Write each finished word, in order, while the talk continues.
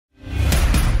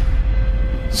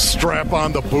strap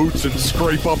on the boots and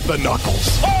scrape up the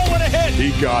knuckles. Oh, what a hit!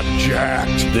 He got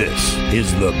jacked. This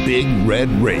is the Big Red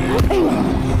Rage,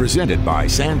 presented by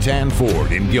Santan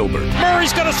Ford in Gilbert.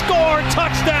 Murray's going to score!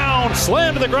 Touchdown!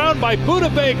 Slammed to the ground by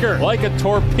Budda Baker. Like a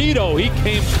torpedo, he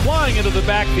came flying into the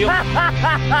backfield.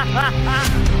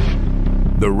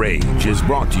 The Rage is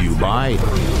brought to you by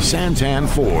Santan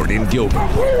Ford in Gilbert.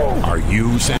 Are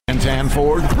you Santan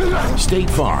Ford? State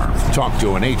Farm. Talk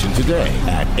to an agent today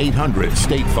at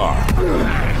 800-STATE-FARM.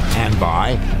 And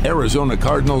by Arizona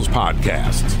Cardinals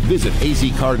Podcasts. Visit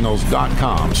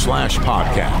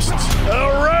azcardinals.com/podcasts.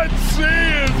 The Red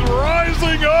Sea is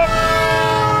rising up.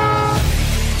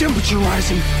 Temperature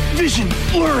rising, vision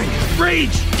blurring,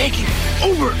 rage taking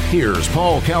over. Here's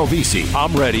Paul Calvisi.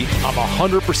 I'm ready. I'm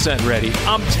 100% ready.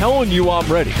 I'm telling you I'm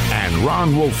ready. And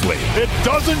Ron Wolfley. It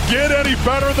doesn't get any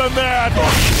better than that.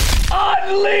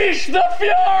 Unleash the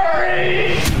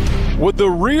fury! Would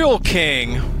the real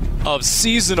king of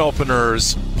season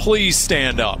openers please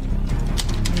stand up?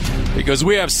 Because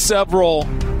we have several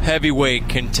heavyweight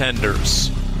contenders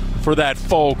for that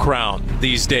faux crown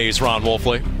these days, Ron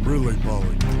Wolfley. Really,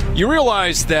 Paulie? You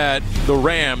realize that the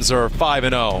Rams are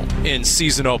 5-0 in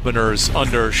season openers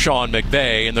under Sean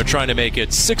McVay, and they're trying to make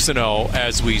it 6-0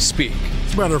 as we speak.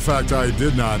 As a matter of fact, I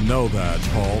did not know that,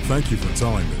 Paul. Thank you for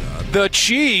telling me that. The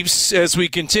Chiefs, as we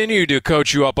continue to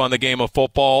coach you up on the game of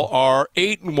football, are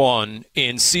 8-1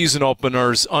 in season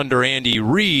openers under Andy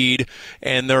Reid,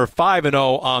 and they're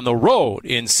 5-0 on the road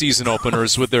in season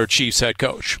openers with their Chiefs head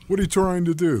coach. What are you trying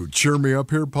to do? Cheer me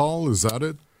up here, Paul? Is that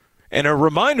it? And a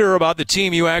reminder about the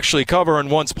team you actually cover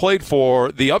and once played for,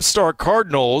 the upstart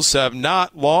Cardinals have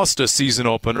not lost a season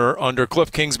opener under Cliff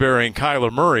Kingsbury and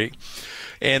Kyler Murray.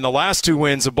 And the last two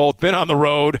wins have both been on the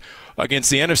road against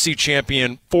the NFC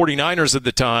champion 49ers at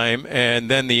the time, and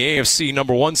then the AFC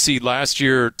number one seed last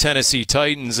year, Tennessee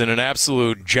Titans, in an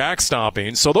absolute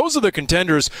jack-stomping. So those are the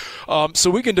contenders. So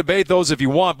we can debate those if you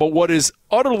want, but what is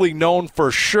utterly known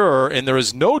for sure, and there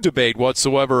is no debate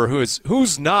whatsoever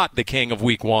who's not the king of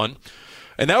week one,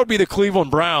 and that would be the Cleveland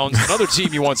Browns, another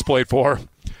team you once played for,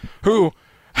 who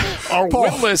are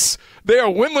winless. They are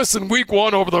winless in week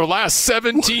one over their last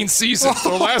 17 seasons.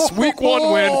 Their last week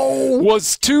one win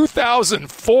was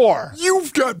 2004.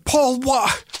 You've got, Paul,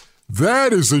 what?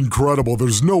 That is incredible.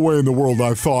 There's no way in the world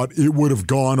I thought it would have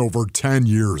gone over 10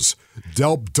 years.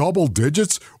 Double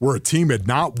digits where a team had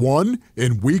not won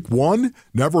in week one?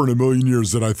 Never in a million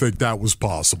years did I think that was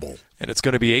possible. And it's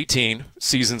going to be 18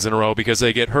 seasons in a row because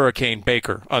they get Hurricane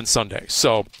Baker on Sunday.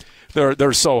 So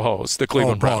they're so-hos, the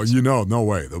Cleveland Browns. Paul, no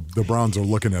way. The Browns are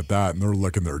looking at that, and they're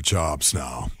licking their chops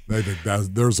now. They think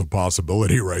there's a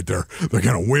possibility right there. They're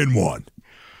going to win one.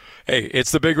 Hey,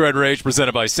 it's the Big Red Rage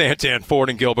presented by Santan Ford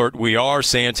and Gilbert. We are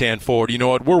Santan Ford. You know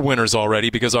what? We're winners already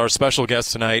because our special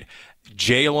guest tonight,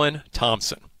 Jalen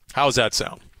Thompson. How's that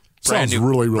sound? Sounds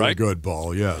really, really good,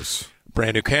 Paul, yes.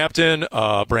 Brand new captain,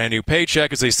 brand new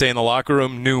paycheck, as they say in the locker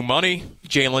room, new money,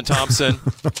 Jalen Thompson.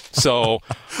 So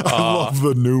I love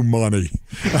the new money.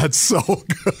 That's so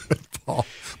good, Paul.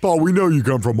 Paul, we know you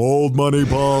come from old money,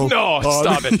 Paul. No,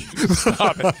 stop it.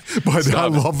 Stop it. But I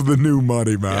love the new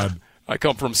money, man. Yeah, I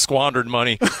come from squandered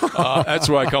money. That's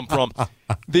where I come from.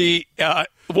 The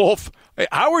Wolf,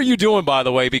 how are you doing, by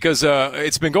the way? Because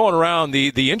it's been going around.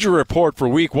 The injury report for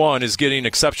week one is getting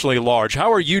exceptionally large.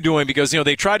 How are you doing? Because,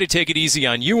 they tried to take it easy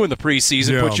on you in the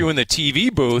preseason, put you in the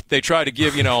TV booth. They tried to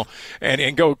give,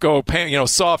 and go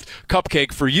soft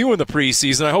cupcake for you in the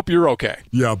preseason. I hope you're okay.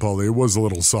 Yeah, Paulie, it was a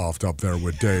little soft up there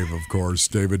with Dave, of course.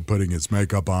 David putting his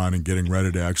makeup on and getting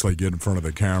ready to actually get in front of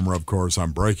the camera. Of course,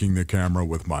 I'm breaking the camera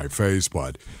with my face,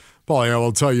 but Paulie, I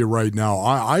will tell you right now,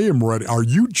 I am ready. Are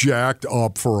you jacked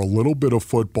up for a little bit of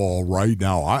football right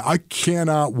now? I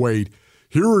cannot wait.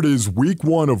 Here it is, week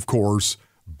one, of course.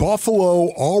 Buffalo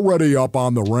already up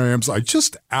on the Rams. I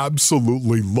just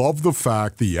absolutely love the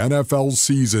fact the NFL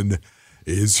season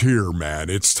is here,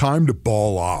 man. It's time to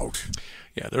ball out.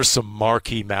 Yeah, there's some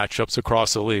marquee matchups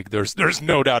across the league. There's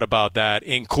no doubt about that,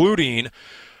 including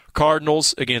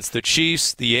Cardinals against the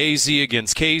Chiefs, the AZ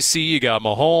against KC. You got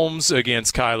Mahomes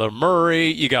against Kyler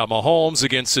Murray. You got Mahomes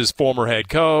against his former head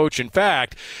coach. In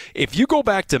fact, if you go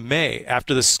back to May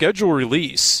after the schedule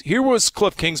release, here was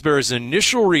Cliff Kingsbury's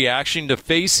initial reaction to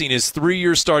facing his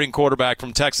 3-year starting quarterback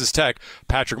from Texas Tech,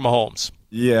 Patrick Mahomes.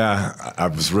 Yeah, I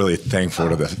was really thankful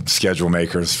to the schedule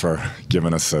makers for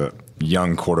giving us a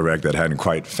young quarterback that hadn't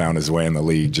quite found his way in the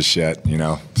league just yet,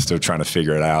 still trying to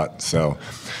figure it out. So,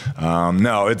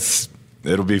 no,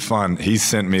 it'll be fun. He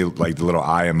sent me like the little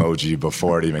eye emoji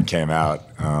before it even came out.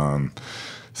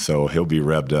 So he'll be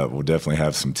revved up. We'll definitely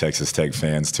have some Texas Tech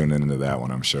fans tuning into that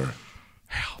one, I'm sure.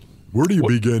 Where do you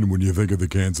begin when you think of the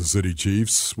Kansas City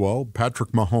Chiefs? Well,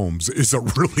 Patrick Mahomes is a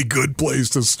really good place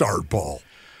to start, Paul.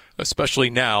 Especially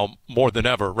now more than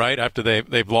ever, right? After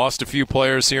they've lost a few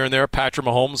players here and there. Patrick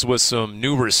Mahomes with some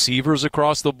new receivers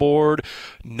across the board.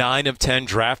 9 of 10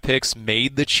 draft picks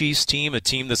made the Chiefs team, a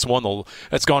team that's gone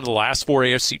to the last 4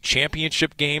 AFC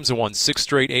championship games and won 6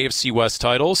 straight AFC West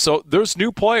titles. So there's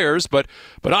new players, but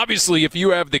obviously if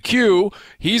you have the Q,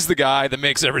 he's the guy that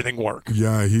makes everything work.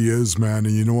 Yeah, he is, man.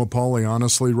 And you know what, Paulie,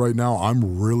 honestly, right now,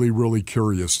 I'm really, really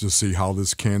curious to see how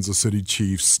this Kansas City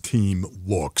Chiefs team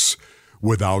looks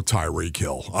without Tyreek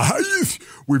Hill.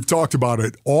 We've talked about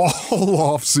it all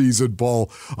offseason,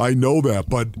 Paul. I know that,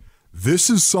 but this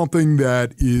is something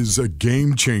that is a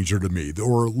game changer to me,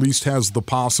 or at least has the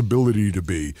possibility to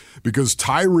be, because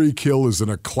Tyreek Hill is in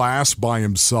a class by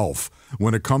himself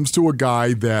when it comes to a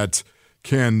guy that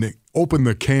can open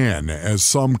the can, as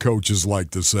some coaches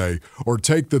like to say, or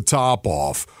take the top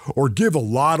off, or give a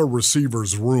lot of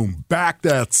receivers room, back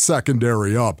that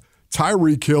secondary up.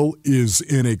 Tyreek Hill is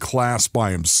in a class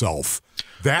by himself.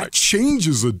 That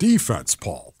changes the defense,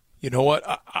 Paul. You know what?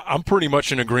 I'm pretty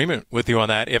much in agreement with you on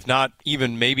that, if not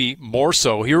even maybe more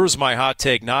so. Here's my hot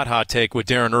take, not hot take, with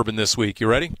Darren Urban this week. You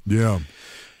ready? Yeah.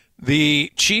 The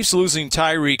Chiefs losing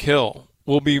Tyreek Hill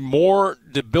will be more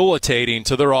debilitating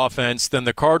to their offense than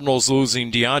the Cardinals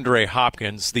losing DeAndre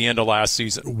Hopkins the end of last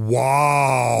season.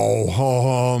 Wow.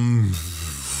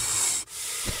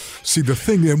 See, the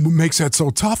thing that makes that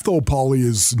so tough, though, Paulie,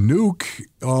 is Nuke.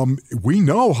 We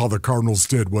know how the Cardinals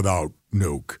did without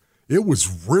Nuke. It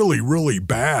was really, really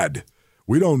bad.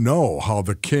 We don't know how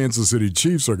the Kansas City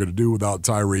Chiefs are going to do without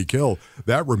Tyreek Hill.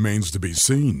 That remains to be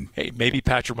seen. Hey, maybe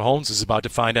Patrick Mahomes is about to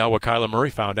find out what Kyler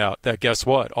Murray found out. That guess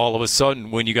what? All of a sudden,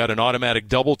 when you got an automatic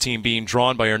double team being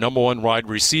drawn by your number one wide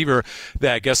receiver,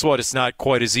 that guess what? It's not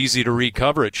quite as easy to read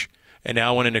coverage. And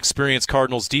now when an experienced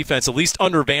Cardinals defense, at least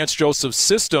under Vance Joseph's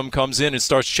system, comes in and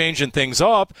starts changing things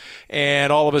up,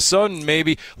 and all of a sudden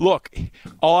maybe, look,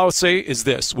 all I would say is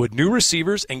this. With new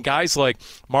receivers and guys like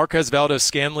Marquez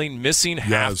Valdes-Scantling missing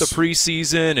half the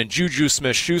preseason and Juju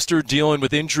Smith-Schuster dealing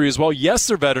with injury as well, yes,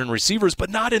 they're veteran receivers,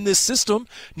 but not in this system.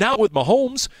 Not with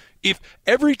Mahomes. If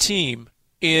every team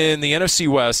in the NFC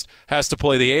West has to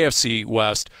play the AFC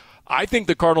West, I think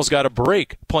the Cardinals got a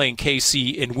break playing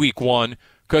KC in Week 1,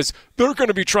 because they're going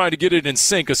to be trying to get it in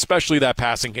sync, especially that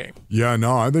passing game. Yeah,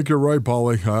 no, I think you're right,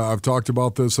 Paulie. I've talked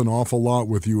about this an awful lot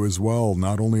with you as well,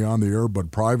 not only on the air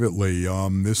but privately.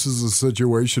 This is a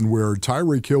situation where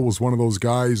Tyreek Hill was one of those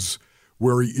guys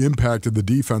where he impacted the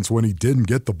defense when he didn't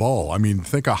get the ball. I mean,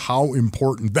 think of how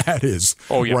important that is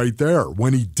right there.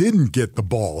 When he didn't get the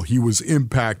ball, he was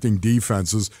impacting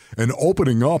defenses and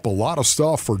opening up a lot of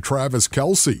stuff for Travis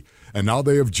Kelce. And now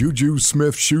they have Juju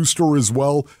Smith-Schuster as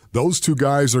well. Those two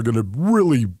guys are going to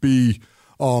really be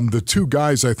the two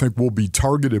guys I think will be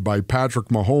targeted by Patrick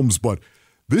Mahomes. But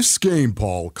this game,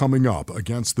 Paul, coming up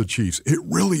against the Chiefs,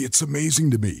 it's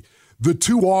amazing to me. The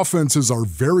two offenses are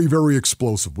very, very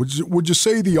explosive. Would you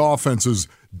say the offenses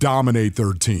dominate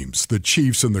their teams, the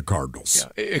Chiefs and the Cardinals?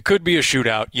 Yeah, it could be a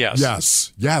shootout,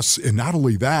 yes. Yes. And not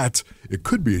only that, it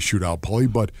could be a shootout,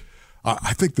 Paulie, but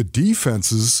I think the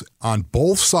defenses on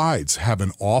both sides have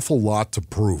an awful lot to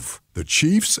prove, the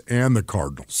Chiefs and the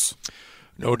Cardinals.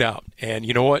 No doubt. And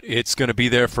you know what? It's going to be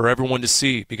there for everyone to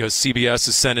see because CBS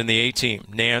is sending the A-team,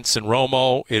 Nance and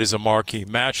Romo. It is a marquee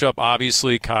matchup,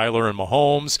 obviously, Kyler and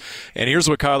Mahomes. And here's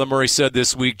what Kyler Murray said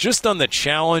this week, just on the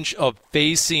challenge of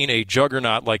facing a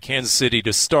juggernaut like Kansas City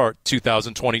to start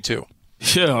 2022.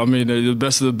 Yeah, I mean, the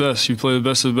best of the best. You play the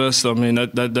best of the best. I mean,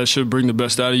 that should bring the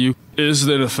best out of you. It is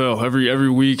the NFL. Every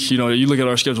week, you look at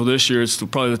our schedule this year, it's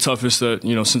probably the toughest that,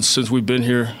 since we've been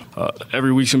here.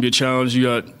 Every week's going to be a challenge. You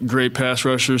got great pass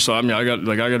rushers. So, I mean, I got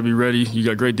to be ready. You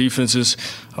got great defenses,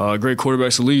 great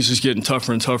quarterbacks. The league's just getting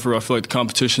tougher and tougher. I feel like the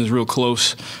competition is real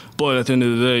close. But at the end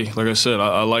of the day, like I said,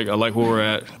 I like where we're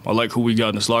at. I like who we got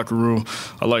in this locker room.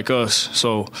 I like us.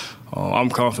 So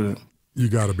I'm confident. You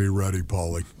got to be ready,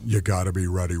 Paulie. You got to be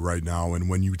ready right now. And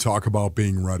when you talk about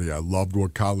being ready, I loved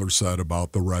what Kyler said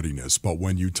about the readiness. But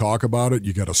when you talk about it,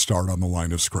 you got to start on the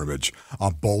line of scrimmage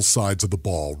on both sides of the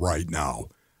ball right now.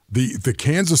 The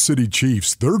Kansas City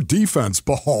Chiefs, their defense,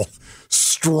 Paul,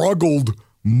 struggled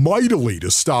mightily to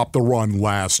stop the run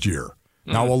last year.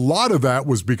 Mm-hmm. Now, a lot of that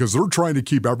was because they're trying to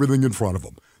keep everything in front of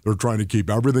them. They're trying to keep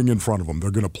everything in front of them.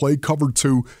 They're going to play cover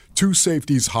two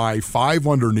safeties high, 5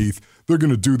 underneath. They're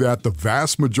going to do that the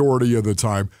vast majority of the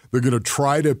time. They're going to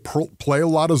try to play a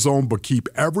lot of zone, but keep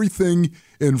everything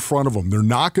in front of them. They're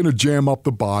not going to jam up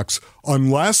the box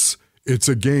unless it's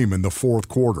a game in the fourth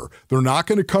quarter. They're not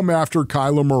going to come after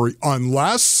Kyler Murray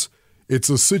unless it's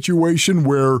a situation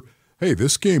where hey,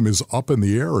 this game is up in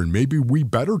the air and maybe we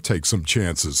better take some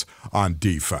chances on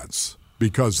defense,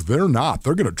 because they're not.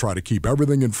 They're going to try to keep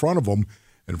everything in front of them.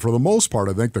 And for the most part,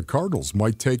 I think the Cardinals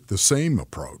might take the same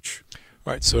approach.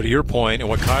 All right, so to your point and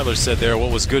what Kyler said there,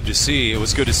 what was good to see, it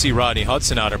was good to see Rodney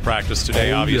Hudson out of practice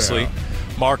today, obviously. Yeah.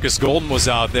 Marcus Golden was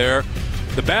out there.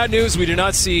 The bad news, we did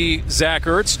not see Zach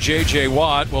Ertz, J.J.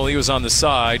 Watt. Well, he was on the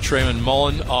side. Trayvon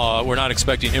Mullen, we're not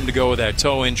expecting him to go with that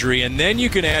toe injury. And then you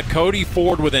can add Cody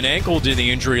Ford with an ankle to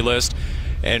the injury list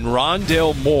and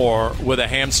Rondale Moore with a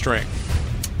hamstring.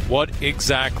 What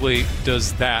exactly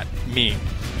does that mean?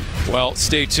 Well,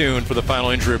 stay tuned for the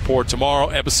final injury report tomorrow,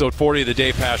 episode 40 of the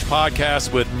Dave Pasch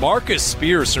podcast with Marcus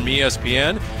Spears from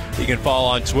ESPN. You can follow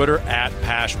on Twitter at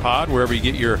PaschPod, wherever you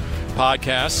get your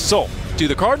podcasts. So, do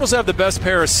the Cardinals have the best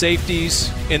pair of safeties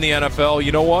in the NFL?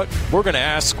 You know what? We're going to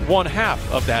ask one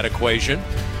half of that equation,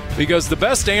 because the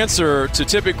best answer to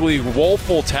typically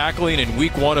woeful tackling in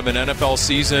week one of an NFL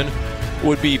season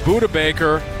would be Budda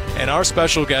Baker and our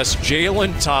special guest,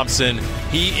 Jalen Thompson.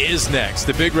 He is next.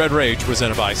 The Big Red Rage,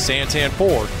 presented by Santan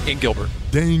Ford in Gilbert.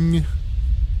 Ding.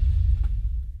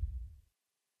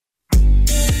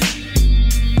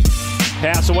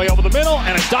 Pass away over the middle,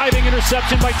 and a diving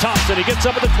interception by Thompson. He gets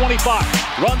up at the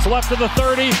 25, runs left to the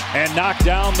 30, and knocked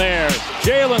down there.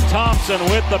 Jalen Thompson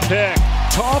with the pick.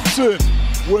 Thompson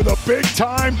with a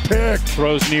big-time pick.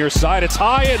 Throws near side. It's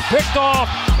high and picked off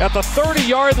at the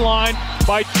 30-yard line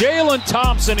by Jalen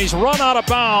Thompson. He's run out of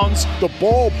bounds. The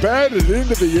ball batted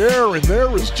into the air, and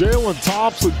there is Jalen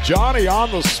Thompson. Johnny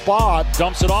on the spot.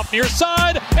 Dumps it off near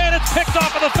side, and it's picked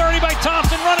off at the 30 by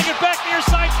Thompson, running it back near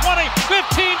side, 20,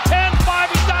 15, 10, 5.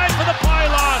 He dives for the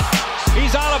pylon.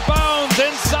 He's out of bounds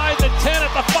inside the 10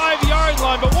 at the 5-yard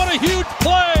line. But what a huge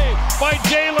play by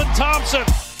Jalen Thompson.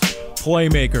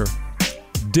 Playmaker.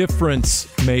 Difference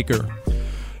maker.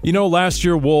 You know, last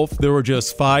year, Wolf, there were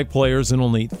just 5 players and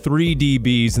only 3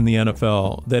 DBs in the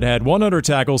NFL that had 100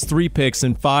 tackles, 3 picks,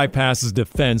 and 5 passes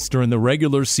defense during the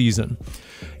regular season.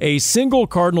 A single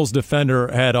Cardinals defender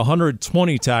had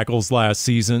 120 tackles last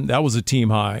season. That was a team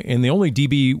high. And the only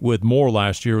DB with more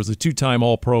last year was a 2-time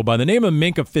All-Pro by the name of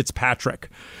Minkah Fitzpatrick.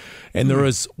 And there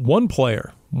is one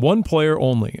player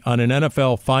only on an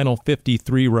NFL Final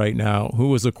 53 right now who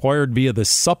was acquired via the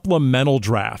supplemental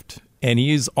draft. And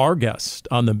he is our guest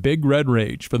on the Big Red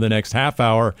Rage for the next half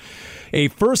hour. A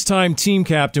first-time team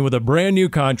captain with a brand-new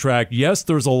contract. Yes,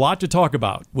 there's a lot to talk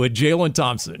about with Jalen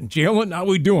Thompson. Jalen, how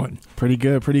we doing? Pretty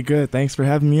good. Thanks for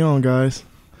having me on, guys.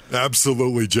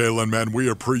 Absolutely, Jalen, man. We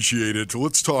appreciate it.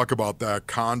 Let's talk about that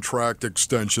contract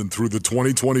extension through the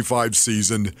 2025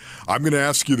 season. I'm going to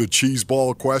ask you the cheese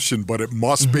ball question, but it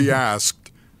must be asked.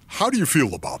 How do you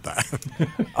feel about that?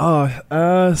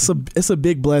 It's a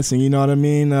big blessing, you know what I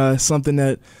mean? Something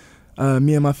that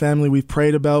me and my family, we've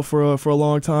prayed about for a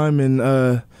long time,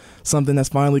 and something that's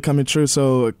finally coming true.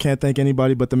 So I can't thank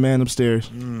anybody but the man upstairs.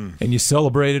 And you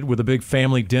celebrated with a big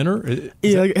family dinner?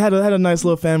 I had a nice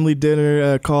little family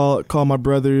dinner, call my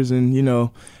brothers, and, you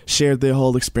know, shared their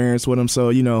whole experience with them. So,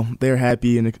 you know, they're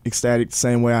happy and ecstatic the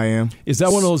same way I am. Is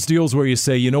that one of those deals where you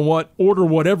say, you know what, order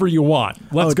whatever you want?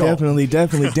 Let's go. Definitely.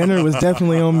 Dinner was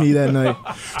definitely on me that night.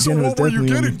 So what were you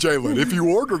getting, Jalen? If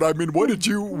you ordered, I mean, what did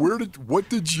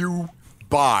you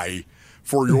buy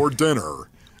for your dinner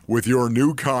with your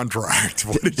new contract?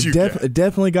 What did you get?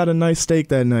 Definitely got a nice steak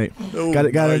that night. Oh,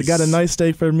 got nice. a nice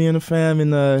steak for me and the fam,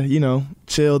 and you know,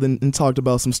 chilled and talked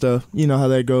about some stuff. You know how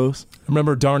that goes. I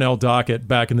remember Darnell Dockett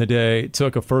back in the day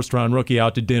took a first-round rookie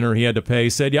out to dinner. He had to pay. He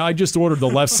said, "Yeah, I just ordered the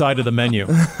left side of the menu."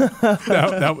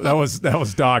 that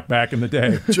was Doc back in the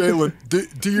day. Jalen,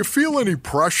 do you feel any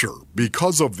pressure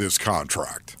because of this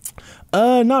contract?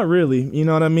 Not really. You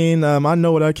know what I mean? I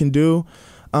know what I can do.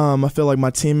 I feel like my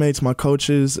teammates, my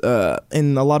coaches,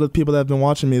 and a lot of people that have been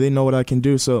watching me, they know what I can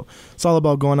do. So it's all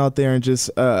about going out there and just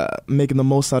making the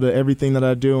most out of everything that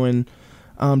I do, and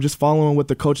just following what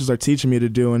the coaches are teaching me to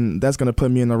do, and that's going to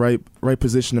put me in the right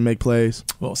position to make plays.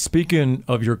 Well, speaking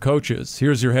of your coaches,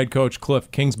 here's your head coach, Cliff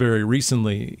Kingsbury.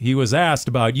 Recently, he was asked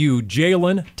about you,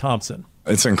 Jalen Thompson.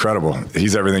 It's incredible.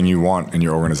 He's everything you want in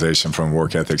your organization from a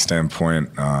work ethic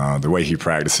standpoint. The way he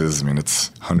practices, I mean, it's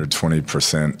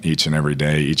 120% each and every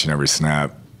day, each and every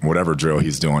snap. Whatever drill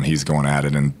he's doing, he's going at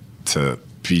it. And to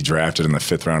be drafted in the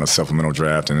 5th round of supplemental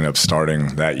draft and end up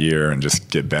starting that year and just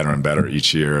get better and better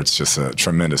each year, it's just a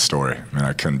tremendous story. I mean,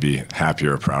 I couldn't be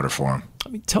happier or prouder for him. I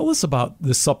mean, tell us about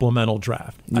the supplemental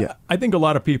draft. Yeah. I think a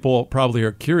lot of people probably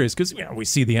are curious because we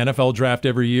see the NFL draft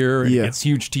every year and it gets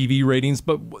huge TV ratings.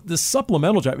 But the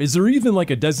supplemental draft, is there even like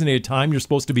a designated time you're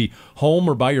supposed to be home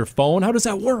or by your phone? How does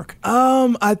that work?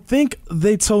 I think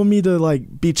they told me to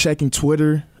like be checking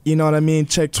Twitter you know what I mean,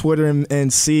 check Twitter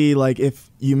and see like if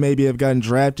you maybe have gotten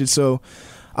drafted. So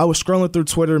I was scrolling through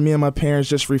Twitter, me and my parents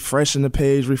just refreshing the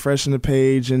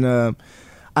page, and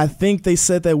I think they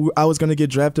said that I was going to get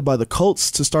drafted by the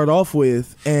Colts to start off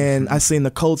with, and I seen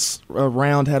the Colts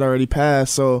round had already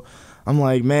passed, so I'm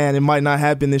like, man, it might not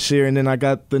happen this year. And then I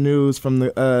got the news from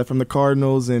the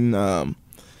Cardinals, and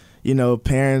you know,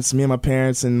 me and my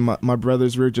parents and my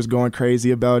brothers were just going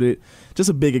crazy about it. Just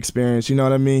a big experience, you know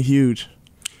what I mean? Huge.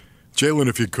 Jalen,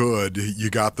 if you could, you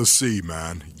got the C,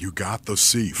 man. You got the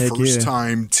C. Heck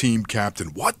First-time team captain.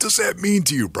 What does that mean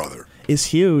to you, brother? It's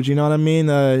huge, you know what I mean?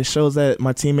 It shows that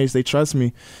my teammates, they trust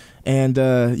me. And,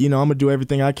 you know, I'm going to do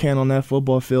everything I can on that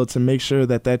football field to make sure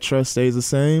that trust stays the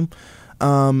same.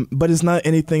 But it's not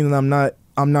anything that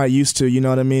I'm not used to, you know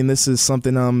what I mean? This is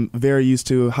something I'm very used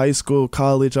to. High school,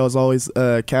 college, I was always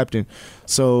captain.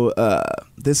 So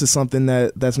this is something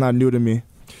that's not new to me.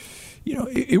 You know,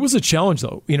 it was a challenge,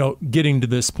 though, you know, getting to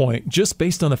this point, just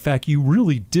based on the fact you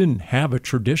really didn't have a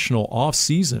traditional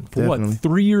off-season for, Definitely.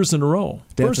 3 years in a row?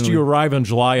 Definitely. First, you arrive in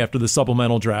July after the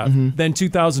supplemental draft. Mm-hmm. Then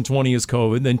 2020 is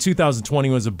COVID. Then 2020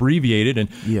 was abbreviated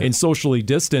and socially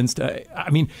distanced.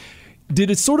 I mean, did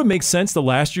it sort of make sense that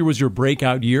last year was your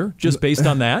breakout year, just based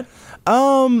on that?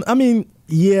 I mean,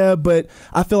 yeah, but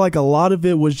I feel like a lot of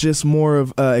it was just more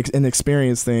of an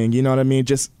experience thing, you know what I mean?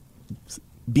 Just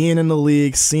being in the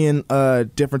league, seeing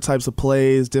different types of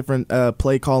plays, different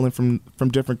play calling from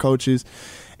different coaches.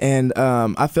 And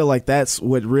I feel like that's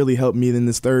what really helped me in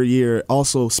this third year.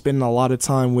 Also spending a lot of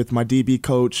time with my DB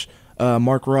coach,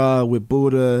 Mark Ra, with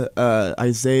Buddha,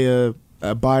 Isaiah,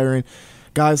 Byron,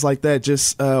 guys like that,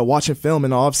 just watching film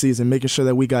in the offseason, making sure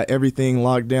that we got everything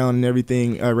locked down and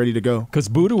everything ready to go. Because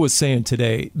Buddha was saying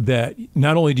today that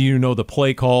not only do you know the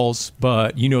play calls,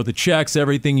 but you know the checks,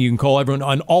 everything. You can call everyone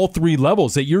on all three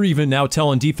levels, that you're even now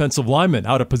telling defensive linemen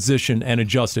how to position and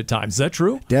adjust at times. Is that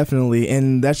true? Definitely,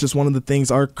 and that's just one of the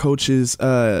things our coaches,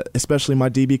 especially my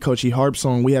DB coach, he harps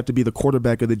on. We have to be the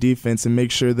quarterback of the defense and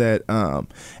make sure that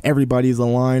everybody's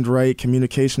aligned right,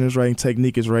 communication is right, and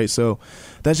technique is right. So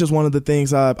that's just one of the things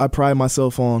I pride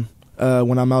myself on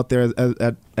when I'm out there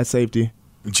at safety.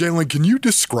 Jalen, can you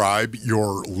describe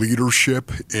your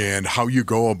leadership and how you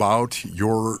go about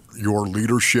your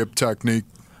leadership technique?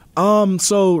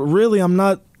 So really, I'm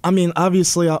not. I mean,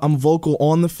 obviously, I'm vocal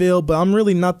on the field, but I'm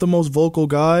really not the most vocal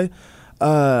guy.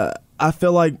 I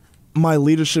feel like my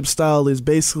leadership style is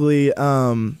basically,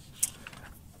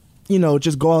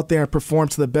 just go out there and perform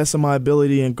to the best of my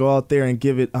ability and go out there and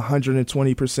give it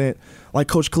 120%. Like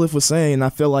Coach Cliff was saying, I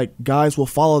feel like guys will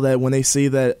follow that when they see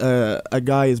that a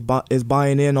guy is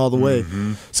buying in all the way.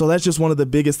 Mm-hmm. So that's just one of the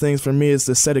biggest things for me, is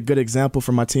to set a good example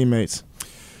for my teammates.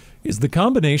 Is the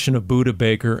combination of Buddha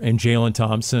Baker and Jalen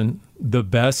Thompson the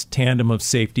best tandem of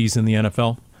safeties in the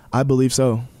NFL? I believe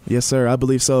so. Yes, sir. I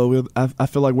believe so. I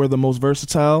feel like we're the most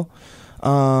versatile.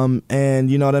 And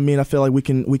you know what I mean? I feel like we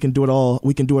can do it all.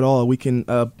 We can do it all. We can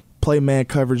play man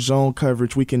coverage, zone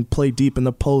coverage. We can play deep in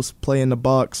the post, play in the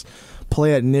box,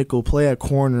 play at nickel, play at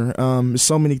corner. There's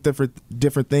so many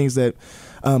different things that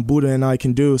Buddha and I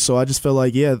can do. So I just feel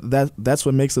like, yeah, that's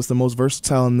what makes us the most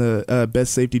versatile and the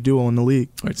best safety duo in the league.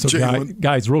 All right, so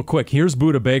guys, real quick, here's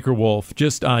Buddha Baker, Wolf,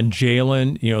 just on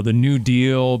Jalen, the new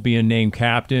deal, being named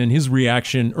captain, his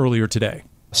reaction earlier today.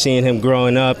 Seeing him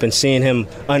growing up and seeing him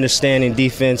understanding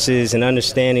defenses and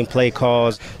understanding play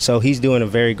calls. So he's doing a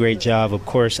very great job. Of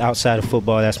course, outside of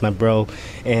football, that's my bro.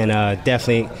 And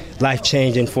definitely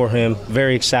life-changing for him.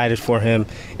 Very excited for him.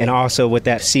 And also with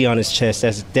that C on his chest,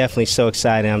 that's definitely so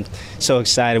exciting. I'm so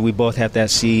excited we both have that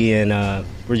C, and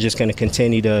we're just going to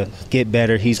continue to get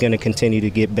better. He's going to continue to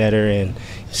get better, and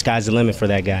sky's the limit for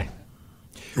that guy.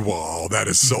 Wow, that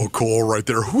is so cool right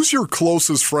there. Who's your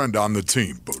closest friend on the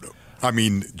team, Buddha? I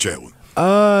mean, Jalen.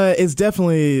 It's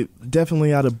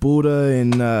definitely out of Buddha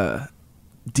and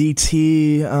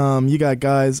DT. You got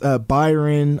guys,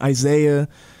 Byron, Isaiah,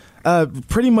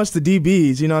 pretty much the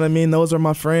DBs. You know what I mean? Those are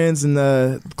my friends and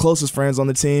the closest friends on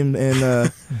the team.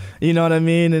 And you know what I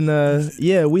mean? And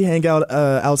yeah, we hang out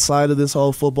outside of this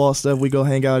whole football stuff. We go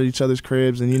hang out at each other's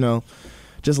cribs and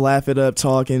just laugh it up,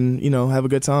 talk, and have a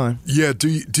good time. Yeah, do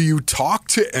you talk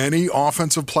to any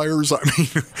offensive players? I mean,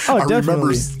 I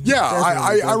definitely.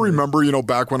 I remember,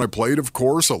 back when I played, of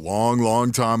course, a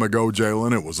long time ago,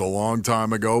 Jalen. It was a long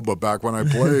time ago, but back when I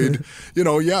played,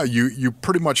 you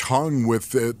pretty much hung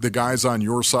with the guys on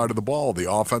your side of the ball,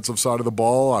 the offensive side of the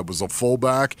ball. I was a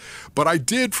fullback, but I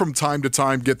did from time to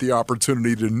time get the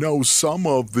opportunity to know some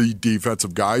of the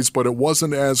defensive guys, but it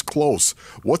wasn't as close.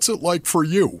 What's it like for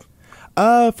you?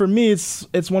 For me,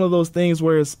 it's one of those things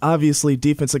where it's obviously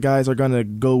defensive guys are gonna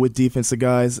go with defensive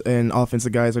guys and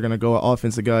offensive guys are gonna go with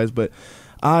offensive guys. But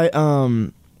I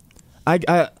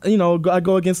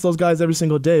go against those guys every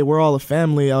single day. We're all a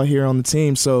family out here on the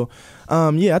team. So,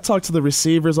 I talk to the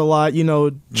receivers a lot.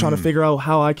 Trying to figure out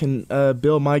how I can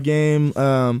build my game.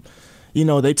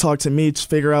 They talk to me to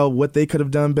figure out what they could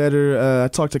have done better. I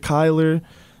talk to Kyler.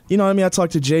 I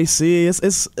talk to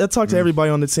JC. I talk to everybody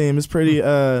on the team. It's pretty.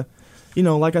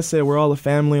 Like I said, we're all a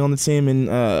family on the team,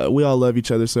 and we all love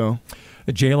each other. So,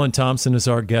 Jalen Thompson is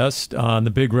our guest on the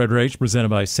Big Red Rage, presented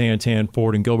by Santan,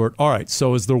 Ford, and Gilbert. All right,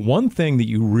 so is there one thing that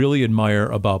you really admire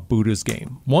about Buddha's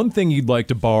game? One thing you'd like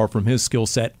to borrow from his skill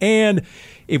set? And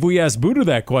if we ask Buddha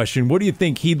that question, what do you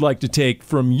think he'd like to take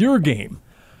from your game?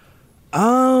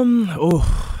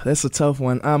 That's a tough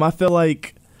one. I feel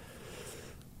like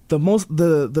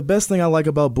the best thing I like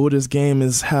about Buddha's game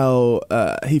is how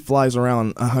he flies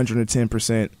around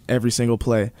 110% every single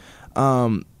play.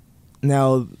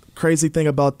 Now, crazy thing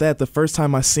about that, the first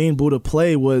time I seen Buddha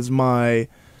play was my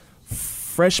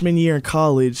freshman year in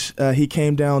college. He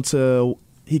came to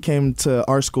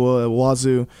our school at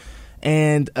Wazoo,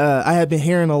 and I had been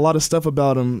hearing a lot of stuff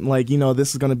about him, like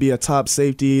this is going to be a top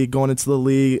safety going into the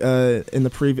league in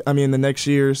the next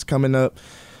years coming up.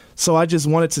 So I just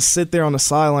wanted to sit there on the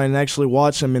sideline and actually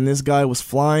watch him, and this guy was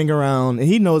flying around, and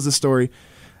he knows the story.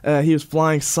 He was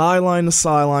flying sideline to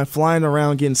sideline, flying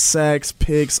around, getting sacks,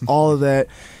 picks, all of that.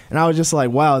 And I was just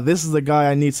like, wow, this is the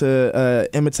guy I need to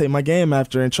imitate my game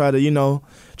after and try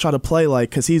to play like,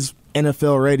 because he's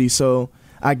NFL ready. So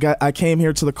I came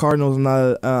here to the Cardinals, and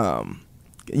I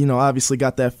obviously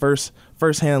got that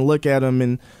first-hand look at him,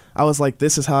 and I was like,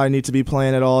 this is how I need to be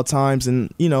playing at all times.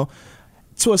 And,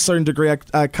 to a certain degree,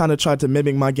 I kind of tried to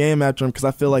mimic my game after him because I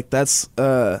feel like that's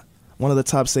one of the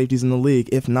top safeties in the league,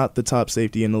 if not the top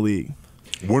safety in the league.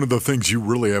 One of the things you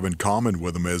really have in common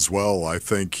with him as well, I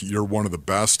think you're one of the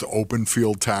best open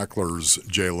field tacklers,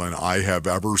 Jalen, I have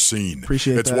ever seen.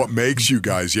 Appreciate it's that. What makes you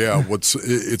guys,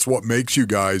 it's what makes you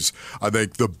guys, I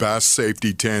think, the best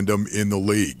safety tandem in the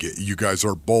league. You guys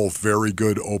are both very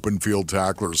good open field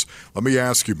tacklers. Let me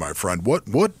ask you, my friend,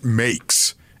 what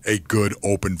makes a good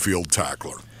open field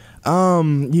tackler?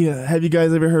 Have you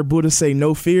guys ever heard Buddha say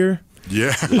no fear?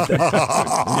 Yeah.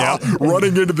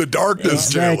 Running into the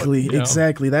darkness.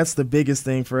 Exactly. That's the biggest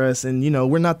thing for us. And,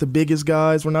 we're not the biggest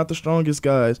guys. We're not the strongest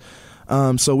guys.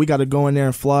 So we got to go in there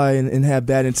and fly and have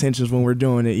bad intentions when we're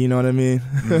doing it. You know what I mean?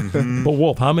 Mm-hmm. But,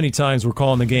 Wolf, how many times we're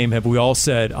calling the game have we all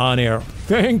said on air,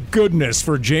 thank goodness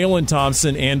for Jalen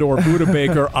Thompson and or Buddha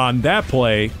Baker on that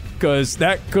play, because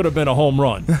that could have been a home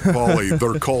run. Paulie,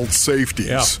 they're called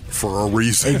safeties for a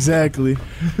reason. Exactly.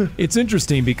 It's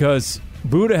interesting because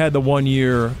Buddha had the 1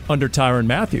 year under Tyrann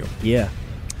Mathieu. Yeah.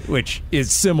 Which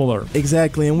is similar.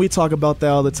 Exactly, and we talk about that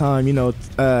all the time.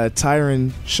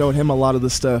 Tyrann showed him a lot of the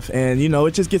stuff, and,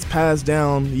 it just gets passed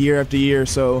down year after year.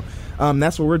 So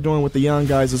that's what we're doing with the young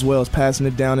guys as well, is passing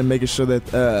it down and making sure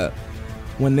that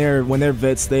when they're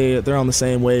vets, they're on the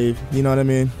same wave. You know what I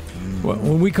mean? Well,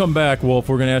 when we come back, Wolf,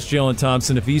 we're going to ask Jalen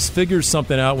Thompson if he's figured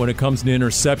something out when it comes to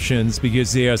interceptions,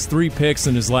 because he has 3 picks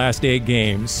in his last 8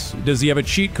 games. Does he have a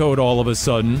cheat code all of a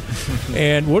sudden?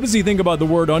 And what does he think about the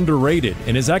word underrated?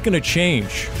 And is that going to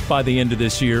change by the end of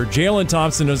this year? Jalen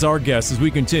Thompson is our guest as we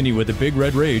continue with the Big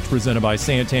Red Rage presented by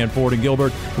Santan, Ford, and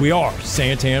Gilbert. We are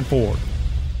Santan Ford.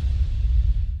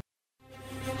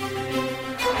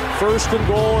 First and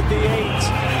goal at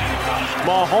the 8.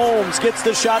 Mahomes gets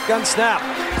the shotgun snap,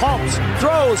 pumps,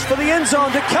 throws for the end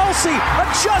zone to Kelce,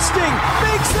 adjusting,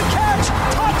 makes the catch,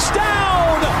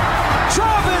 touchdown!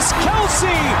 Travis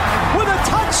Kelce with a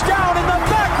touchdown in the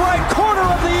back right corner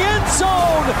of the end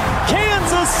zone.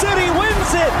 Kansas City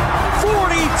wins it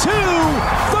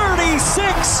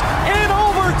 42-36 in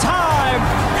overtime,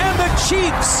 and the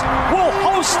Chiefs will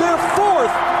host their 4th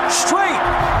straight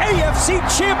AFC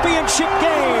Championship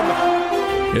game.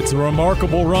 It's a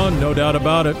remarkable run, no doubt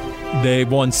about it.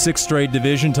 They've won 6 straight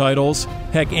division titles.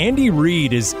 Heck, Andy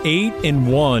Reid is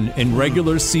 8-1 in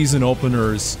regular season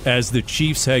openers as the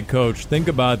Chiefs head coach. Think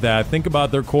about that. Think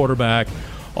about their quarterback,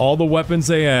 all the weapons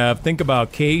they have. Think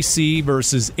about KC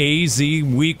versus AZ.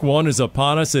 Week 1 is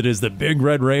upon us. It is the Big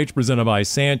Red Rage presented by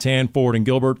Santan, Ford, and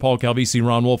Gilbert. Paul Calvisi,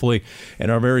 Ron Wolfley,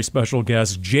 and our very special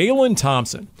guest, Jalen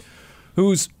Thompson,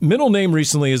 whose middle name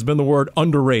recently has been the word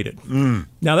underrated.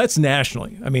 Now, that's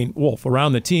nationally. I mean, Wolf,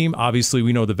 around the team, obviously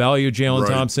we know the value of Jalen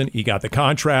Thompson. He got the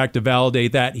contract to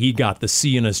validate that. He got the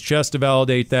C in his chest to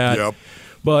validate that. Yep.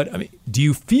 But, I mean, do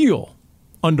you feel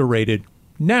underrated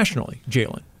nationally,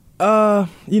 Jalen?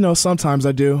 Sometimes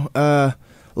I do.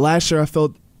 Last year I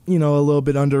felt, a little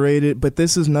bit underrated, but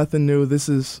this is nothing new. This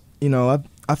is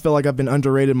I feel like I've been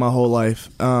underrated my whole life,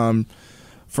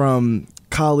 from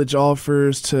college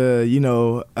offers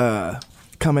to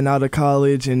coming out of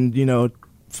college and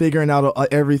figuring out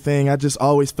everything. I just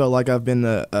always felt like I've been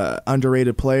a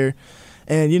underrated player,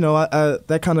 and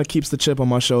that kind of keeps the chip on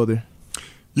my shoulder.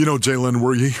 Jalen,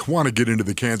 we want to get into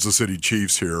the Kansas City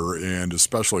Chiefs here, and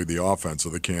especially the offense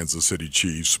of the Kansas City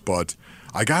Chiefs, but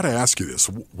I got to ask you this.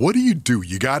 What do?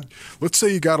 Let's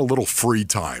say you got a little free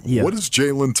time. Yeah. What is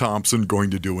Jalen Thompson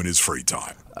going to do in his free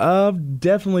time?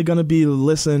 Definitely going to be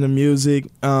listening to music.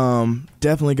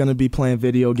 Definitely going to be playing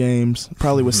video games,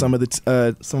 probably with some of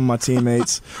my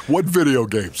teammates. What video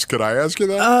games? Could I ask you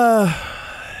that?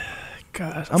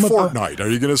 Gosh, Fortnite. Are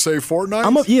you going to say Fortnite?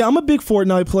 I'm a big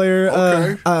Fortnite player.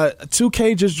 Okay.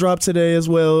 2K just dropped today as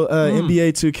well.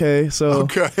 NBA 2K. So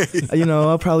okay.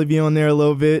 I'll probably be on there a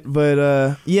little bit. But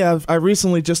I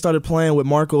recently just started playing with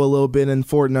Marco a little bit in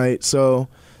Fortnite. So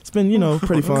it's been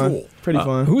pretty fun. Cool. Pretty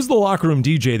fun. Who's the locker room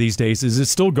DJ these days? Is it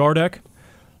still Gardek?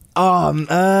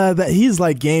 He's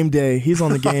like game day. He's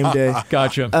on the game day.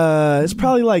 Gotcha. It's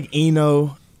probably like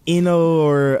Eno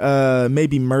or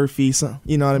maybe Murphy.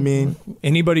 You know what I mean?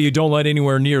 Anybody you don't let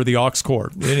anywhere near the aux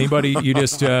cord. Anybody you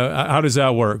just how does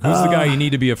that work? Who's the guy you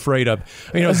need to be afraid of?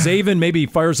 Zaven maybe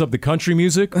fires up the country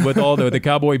music with all the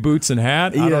cowboy boots and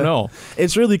hat. I don't know.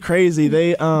 It's really crazy.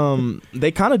 They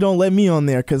kind of don't let me on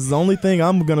there because the only thing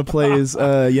I'm gonna play is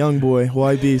Young Boy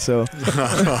YB. So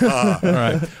all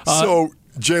right. So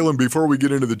Jalen, before we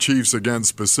get into the Chiefs again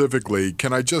specifically,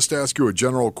 can I just ask you a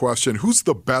general question? Who's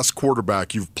the best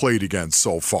quarterback you've played against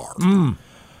so far?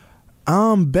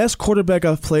 Best quarterback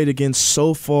I've played against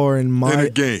so far in a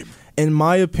game. In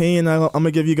my opinion, I'm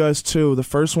gonna give you guys two. The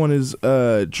first one is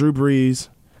Drew Brees.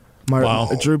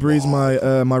 Drew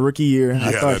Brees, my rookie year.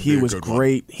 I thought he was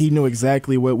great. He knew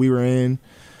exactly what we were in.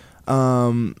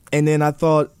 And then I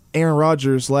thought Aaron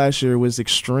Rodgers last year was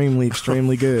extremely,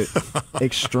 extremely good.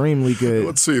 Extremely good.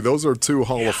 Let's see. Those are two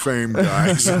Hall of Fame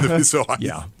guys.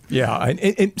 Yeah.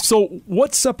 And so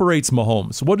what separates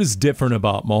Mahomes? What is different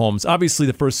about Mahomes? Obviously,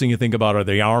 the first thing you think about are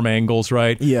the arm angles,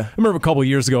 right? Yeah. I remember a couple of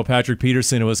years ago, Patrick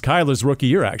Peterson, it was Kyler's rookie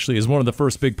year, actually, is one of the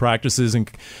first big practices,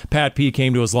 and Pat P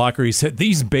came to his locker. He said,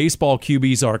 these baseball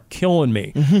QBs are killing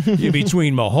me.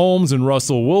 Between Mahomes and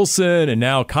Russell Wilson, and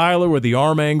now Kyler with the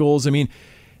arm angles. I mean,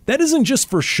 that isn't just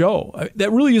for show.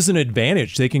 That really is an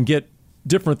advantage. They can get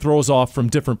different throws off from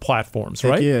different platforms,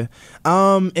 right? Yeah.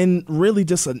 And really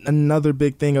just another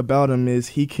big thing about him is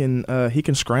he can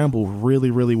scramble really,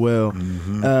 really well.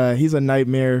 Mm-hmm. He's a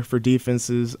nightmare for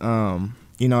defenses. You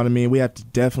know what I mean? We have to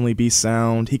definitely be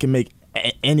sound. He can make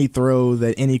any throw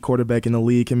that any quarterback in the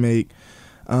league can make.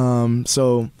 We have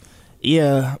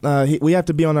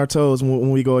to be on our toes when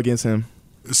we go against him.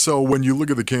 So when you look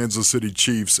at the Kansas City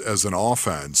Chiefs as an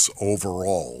offense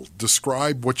overall,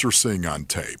 describe what you're seeing on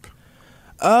tape.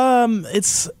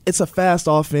 It's a fast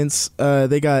offense.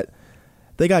 They got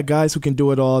guys who can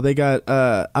do it all. They got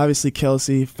obviously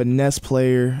Kelsey, finesse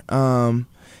player. And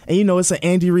it's an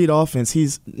Andy Reid offense.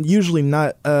 He's usually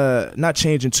not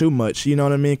changing too much. You know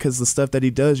what I mean? Because the stuff that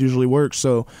he does usually works.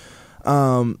 So,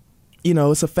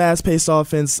 it's a fast-paced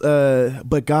offense,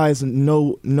 but guys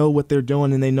know what they're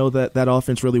doing, and they know that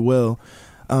offense really well.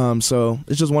 So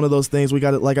it's just one of those things. We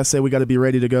got to, like I said, we got to be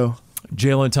ready to go.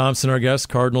 Jalen Thompson, our guest,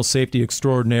 Cardinal safety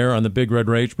extraordinaire on the Big Red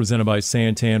Rage, presented by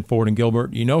Santan, Ford, and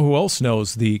Gilbert. You know who else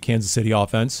knows the Kansas City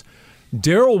offense?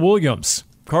 Darrell Williams,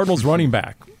 Cardinals running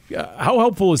back. How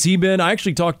helpful has he been? I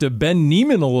actually talked to Ben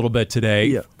Neiman a little bit today.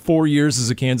 Yeah. 4 years as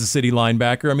a Kansas City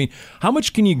linebacker. I mean, how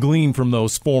much can you glean from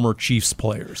those former Chiefs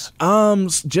players?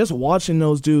 Just watching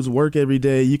those dudes work every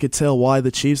day, you could tell why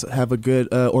the Chiefs have a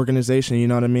good organization. You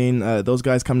know what I mean? Those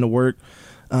guys come to work.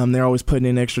 They're always putting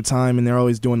in extra time, and they're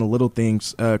always doing the little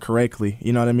things correctly.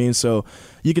 You know what I mean? So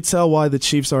you could tell why the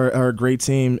Chiefs are a great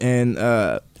team. And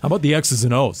how about the X's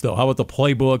and O's, though? How about the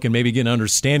playbook and maybe get an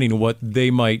understanding of what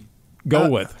they might go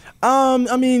with?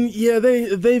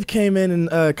 They've came in and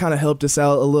kind of helped us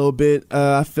out a little bit.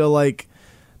 I feel like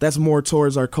that's more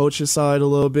towards our coach's side a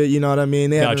little bit. You know what I mean?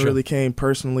 They haven't really came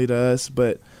personally to us,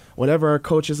 but whatever our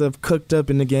coaches have cooked up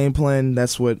in the game plan,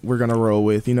 that's what we're gonna roll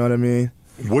with. You know what I mean?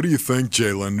 What do you think,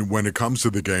 Jalen, when it comes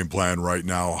to the game plan right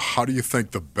now? How do you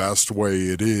think the best way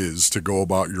it is to go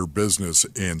about your business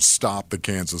and stop the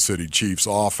Kansas City Chiefs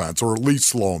offense, or at least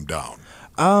slow them down?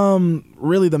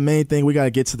 Really the main thing, we got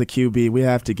to get to the QB. We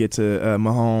have to get to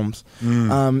Mahomes.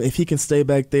 If he can stay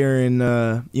back there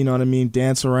and, you know what I mean,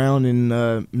 dance around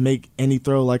and make any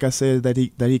throw, like I said, that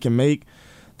he can make,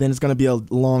 then it's going to be a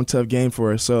long, tough game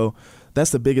for us. So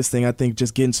that's the biggest thing, I think,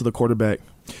 just getting to the quarterback.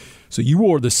 So you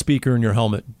wore the speaker in your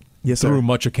helmet through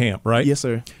much of camp, right? Yes,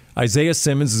 sir. Isaiah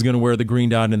Simmons is going to wear the green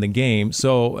dot in the game.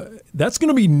 So that's going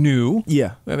to be new.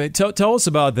 Yeah. I mean, tell us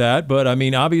about that. But, I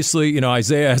mean, obviously,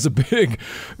 Isaiah has a big,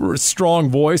 strong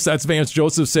voice. That's Vance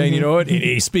Joseph saying, you know what,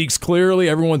 he speaks clearly.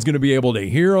 Everyone's going to be able to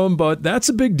hear him. But that's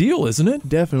a big deal, isn't it?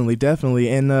 Definitely.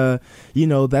 And,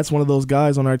 that's one of those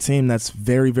guys on our team that's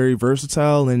very, very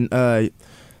versatile. And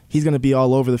he's going to be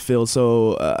all over the field.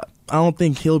 So I don't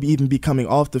think he'll even be coming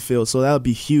off the field. So that would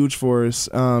be huge for us.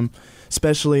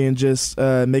 Especially in just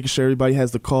making sure everybody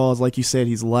has the calls. Like you said,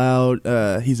 he's loud.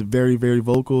 He's very, very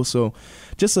vocal. So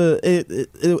just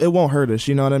it won't hurt us.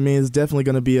 You know what I mean? It's definitely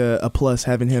going to be a plus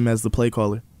having him as the play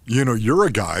caller. You're a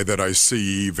guy that I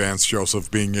see, Vance Joseph,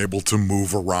 being able to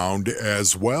move around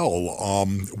as well.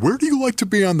 Where do you like to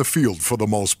be on the field for the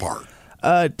most part?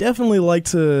 Definitely like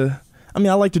to – I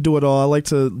like to do it all. I like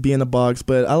to be in the box,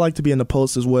 but I like to be in the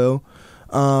post as well.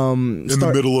 In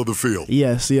the middle of the field.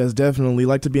 Yes, definitely.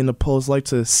 Like to be in the post, like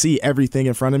to see everything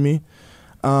in front of me.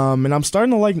 And I'm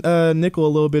starting to like nickel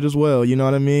a little bit as well. You know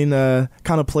what I mean?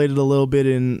 Kind of played it a little bit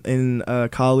in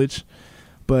college.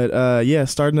 But,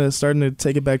 starting to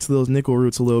take it back to those nickel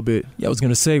roots a little bit. Yeah, I was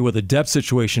going to say, with a depth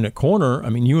situation at corner,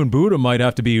 you and Buddha might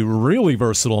have to be really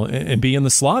versatile and be in the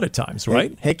slot at times,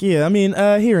 right? Heck yeah.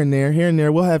 Here and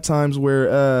there. We'll have times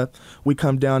where we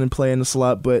come down and play in the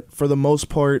slot. But for the most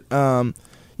part, I'm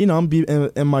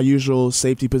in my usual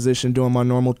safety position doing my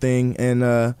normal thing.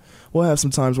 And we'll have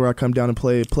some times where I come down and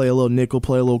play a little nickel,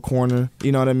 play a little corner.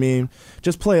 You know what I mean?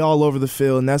 Just play all over the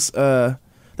field. And that's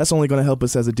only going to help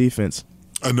us as a defense.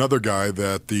 Another guy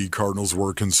that the Cardinals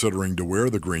were considering to wear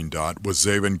the green dot was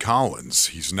Zaven Collins.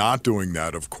 He's not doing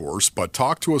that, of course, but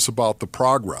talk to us about the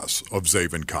progress of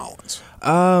Zaven Collins.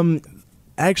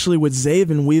 Actually, with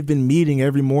Zaven, we've been meeting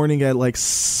every morning at like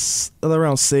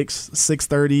around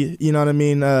 6:30. You know what I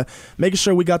mean? Making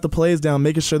sure we got the plays down,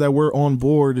 making sure that we're on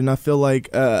board. And I feel like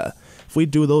if we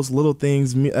do those little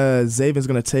things, Zaven's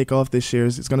going to take off this year.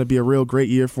 It's going to be a real great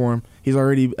year for him. He's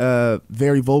already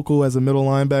very vocal as a middle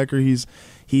linebacker.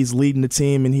 He's leading the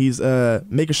team, and he's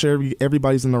making sure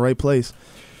everybody's in the right place.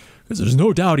 Because there's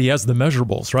no doubt he has the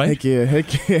measurables, right? Heck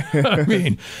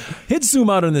yeah. Hit zoom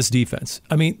out on this defense.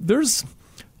 There's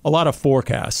a lot of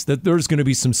forecasts that there's going to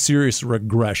be some serious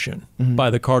regression by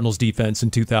the Cardinals defense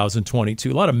in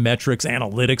 2022. A lot of metrics,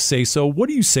 analytics say so. What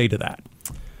do you say to that?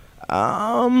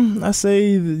 I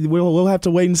say we'll have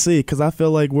to wait and see, because I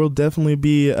feel like we'll definitely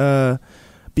be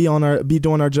doing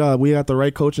our job. We got the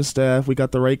right coaching staff, we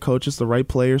got the right coaches, the right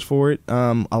players for it.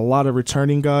 A lot of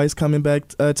returning guys coming back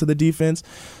to the defense,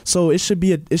 so it should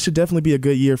definitely be a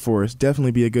good year for us.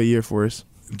 Definitely be a good year for us.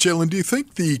 Jalen, do you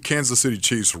think the Kansas City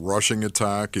Chiefs rushing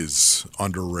attack is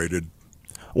underrated?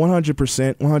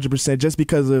 100%. Just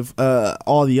because of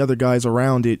all the other guys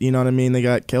around it. You know what I mean? They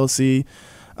got Kelsey,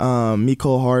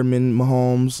 Mecole Hardman,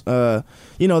 Mahomes.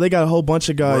 They got a whole bunch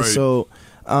of guys. Right. So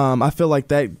I feel like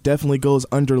that definitely goes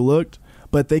underlooked,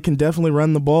 but they can definitely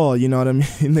run the ball. You know what I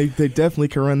mean? They definitely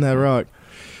can run that rock.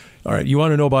 All right, you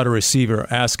want to know about a receiver,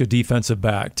 ask a defensive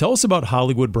back. Tell us about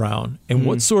Hollywood Brown and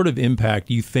what sort of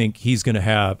impact you think he's going to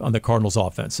have on the Cardinals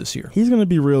offense this year. He's going to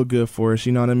be real good for us,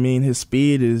 you know what I mean? His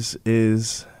speed is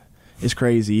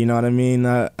crazy, you know what I mean?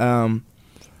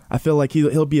 I feel like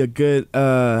he'll be a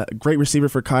great receiver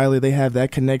for Kyler. They have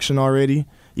that connection already,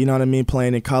 you know what I mean,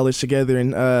 playing in college together.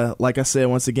 And like I said,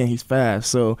 once again, he's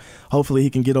fast. So hopefully he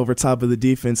can get over top of the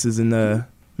defenses and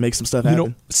make some stuff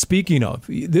happen. Speaking of,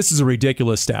 this is a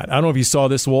ridiculous stat. I don't know if you saw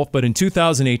this, Wolf, but in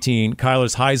 2018,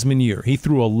 Kyler's Heisman year, he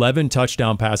threw 11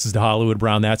 touchdown passes to Hollywood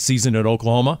Brown that season at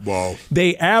Oklahoma. Wow.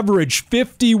 They averaged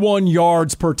 51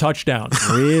 yards per touchdown.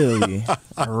 Really?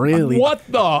 What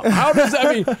the? How does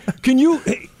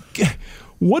that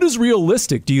what is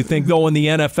realistic, do you think, though, in the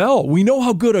NFL? We know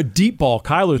how good a deep ball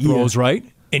Kyler throws, right?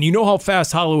 And you know how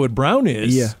fast Hollywood Brown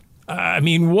is. Yeah.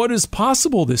 What is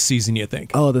possible this season, you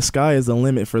think? Oh, the sky is the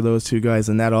limit for those two guys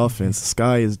in that offense. The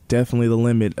sky is definitely the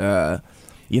limit.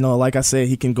 Like I said,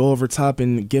 he can go over top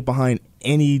and get behind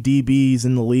any DBs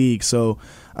in the league. So,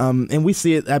 and we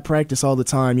see it at practice all the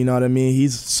time. You know what I mean?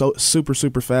 He's so super,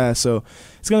 super fast. So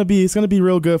it's gonna be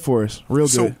real good for us. Real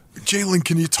good. So, Jalen,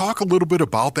 can you talk a little bit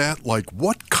about that? Like,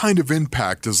 what kind of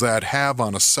impact does that have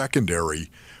on a secondary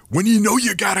when you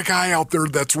got a guy out there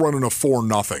that's running a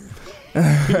 4-0?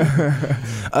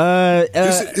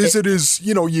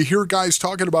 You hear guys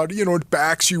talking about, it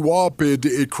backs you up,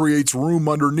 it creates room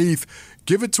underneath.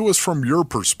 Give it to us from your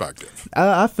perspective.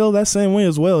 I feel that same way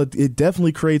as well. It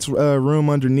definitely creates room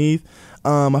underneath.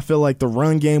 I feel like the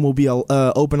run game will be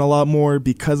open a lot more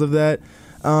because of that.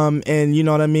 And you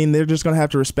know what I mean? They're just going to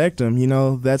have to respect him. You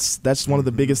know, that's one of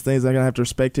the biggest things. They're going to have to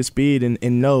respect his speed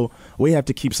and know we have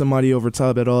to keep somebody over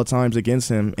top at all times against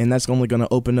him. And that's only going to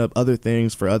open up other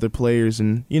things for other players.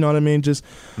 And you know what I mean? Just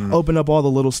open up all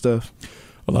the little stuff.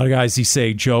 A lot of guys,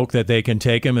 joke that they can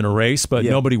take him in a race, but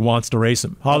nobody wants to race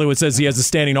him. Hollywood says he has a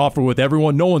standing offer with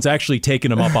everyone. No one's actually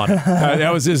taking him up on it.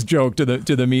 That was his joke to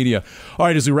the media. All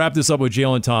right, as we wrap this up with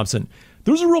Jalen Thompson,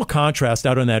 there's a real contrast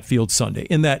out on that field Sunday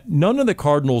in that none of the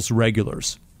Cardinals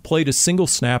regulars played a single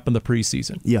snap in the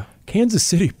preseason. Yeah. Kansas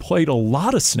City played a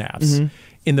lot of snaps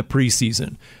in the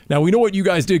preseason. Now, we know what you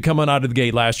guys did coming out of the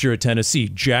gate last year at Tennessee.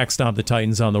 Jack stomped the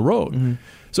Titans on the road.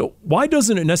 So why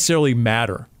doesn't it necessarily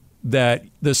matter that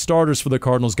the starters for the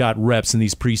Cardinals got reps in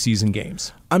these preseason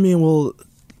games? I mean, well,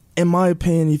 in my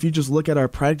opinion, if you just look at our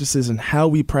practices and how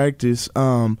we practice,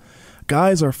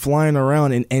 guys are flying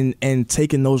around and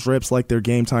taking those reps like they're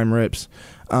game time reps.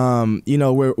 You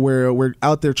know, we're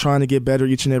out there trying to get better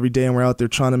each and every day, and we're out there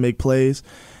trying to make plays.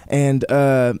 And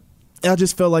I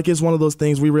just felt like it's one of those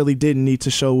things we really didn't need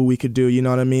to show what we could do. You know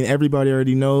what I mean? Everybody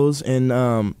already knows, and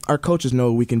our coaches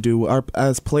know what we can do.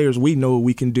 As players, we know what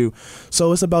we can do.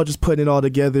 So it's about just putting it all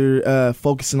together,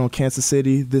 focusing on Kansas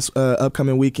City this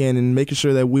upcoming weekend, and making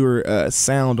sure that we were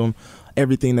sound on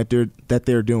everything that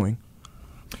they're doing.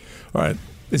 All right.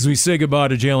 As we say goodbye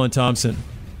to Jalen Thompson,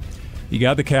 you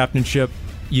got the captainship.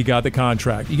 You got the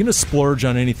contract. You going to splurge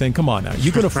on anything? Come on now.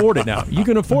 You can afford it now. You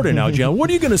can afford it now, Jalen. What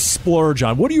are you going to splurge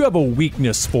on? What do you have a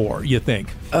weakness for, you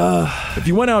think? If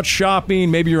you went out shopping,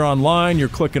 maybe you're online, you're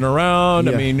clicking around.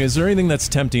 Yeah. I mean, is there anything that's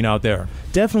tempting out there?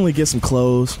 Definitely get some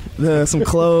clothes.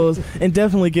 And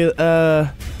definitely get,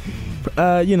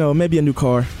 maybe a new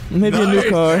car. Maybe a new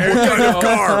car.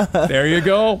 There you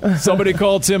go. Somebody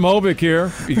called Tim Hovick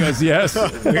here because, yes,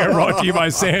 we are brought to you by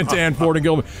Santan, Ford, and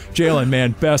Gilbert. Jalen,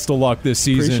 man, best of luck this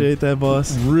season. Appreciate that,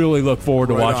 boss. Really look forward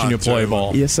to watching you play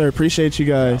ball. Yes, sir. Appreciate you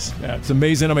guys. Yeah, it's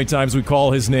amazing how many times we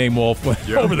call his name, Wolf,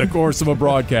 over the course of a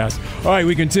broadcast. All right,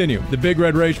 we continue. The Big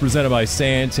Red Rage presented by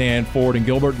Santan, Ford, and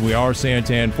Gilbert. We are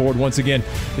Santan Ford. Once again,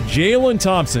 Jalen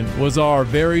Thompson was our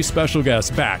very special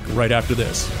guest. Back right after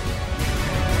this.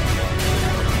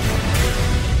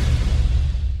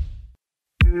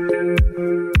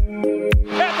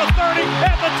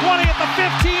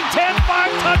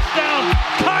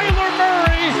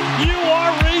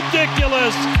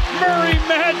 Murray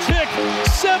Magic,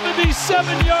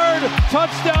 77-yard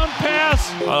touchdown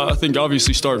pass. I think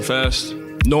obviously starting fast.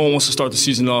 No one wants to start the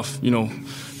season off,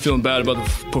 feeling bad about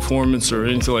the performance or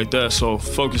anything like that. So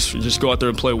focus, just go out there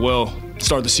and play well.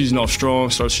 Start the season off strong,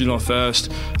 start the season off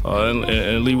fast,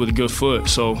 and lead with a good foot.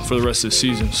 So for the rest of the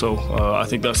season. So I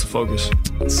think that's the focus.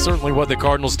 That's certainly what the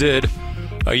Cardinals did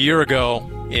a year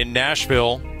ago in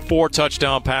Nashville. 4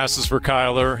 touchdown passes for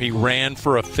Kyler. He ran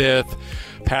for a 5th.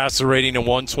 Passer rating of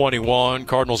 121.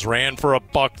 Cardinals ran for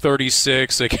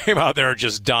 $136. They came out there and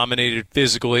just dominated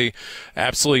physically.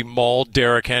 Absolutely mauled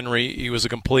Derrick Henry. He was a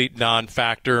complete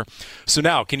non-factor. So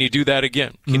now, can you do that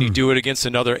again? Can you do it against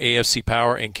another AFC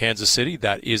power in Kansas City?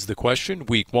 That is the question.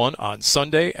 Week 1 on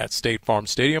Sunday at State Farm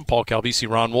Stadium. Paul Calvisi,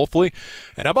 Ron Wolfley.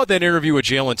 And how about that interview with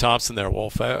Jalen Thompson there,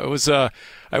 Wolf? It was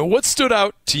what stood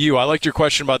out to you? I liked your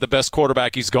question about the best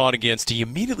quarterback he's gone against. He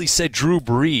immediately said Drew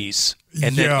Brees.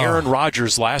 And then Aaron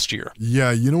Rodgers last year.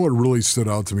 Yeah, you know what really stood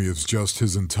out to me is just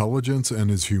his intelligence and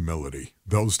his humility.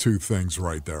 Those two things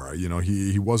right there.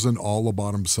 He wasn't all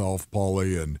about himself,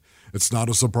 Paulie, and it's not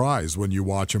a surprise when you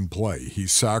watch him play. He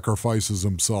sacrifices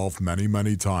himself many,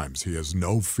 many times. He has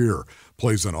no fear.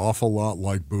 Plays an awful lot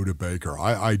like Budda Baker.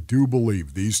 I do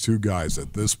believe these two guys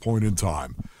at this point in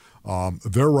time,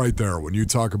 they're right there. When you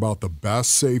talk about the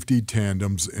best safety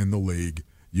tandems in the league,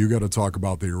 you got to talk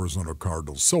about the Arizona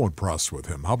Cardinals. So impressed with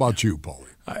him. How about you,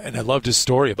 Paulie? And I loved his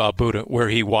story about Budda, where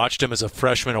he watched him as a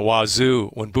freshman at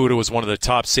Wazoo when Budda was one of the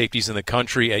top safeties in the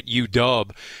country at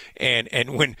UW.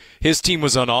 And when his team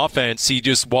was on offense, he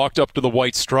just walked up to the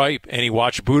white stripe and he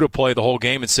watched Budda play the whole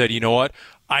game and said, you know what?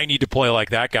 I need to play like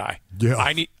that guy. Yeah.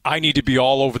 I need to be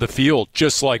all over the field,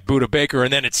 just like Budda Baker.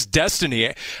 And then it's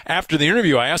destiny. After the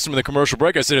interview, I asked him in the commercial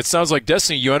break, I said, it sounds like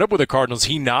destiny. You end up with the Cardinals.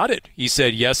 He nodded. He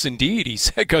said, yes, indeed. He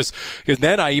said, because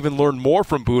then I even learned more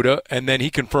from Budda, and then he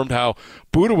confirmed how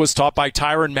Budda was taught by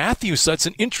Tyrann Mathieu. So that's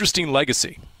an interesting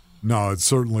legacy. No, it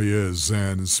certainly is.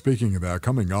 And speaking of that,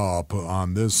 coming up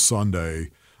on this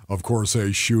Sunday, of course, a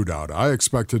shootout. I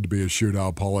expect it to be a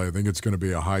shootout, Paulie. I think it's going to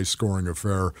be a high-scoring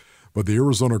affair. But the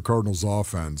Arizona Cardinals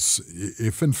offense,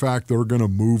 if in fact they're going to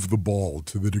move the ball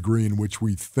to the degree in which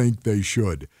we think they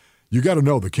should, you got to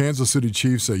know the Kansas City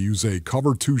Chiefs, they use a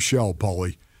cover 2 shell,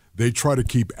 Paulie. They try to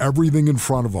keep everything in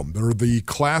front of them. They're the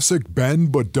classic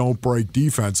bend but don't break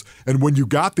defense. And when you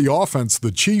got the offense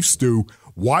the Chiefs do,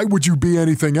 why would you be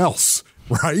anything else?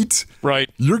 Right? Right.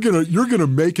 You're gonna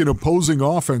make an opposing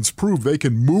offense prove they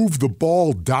can move the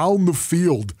ball down the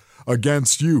field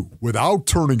against you without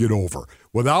turning it over,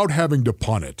 without having to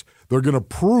punt it. They're going to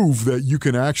prove that you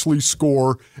can actually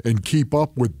score and keep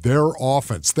up with their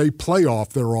offense. They play off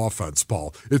their offense,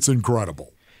 Paul. It's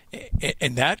incredible.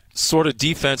 And that sort of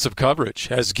defensive coverage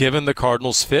has given the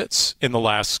Cardinals fits in the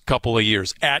last couple of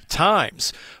years at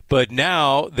times. But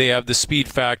now they have the speed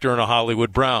factor in a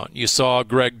Hollywood Brown. You saw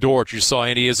Greg Dortch. You saw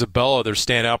Andy Isabella, their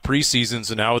standout preseasons.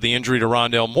 And now with the injury to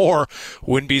Rondale Moore,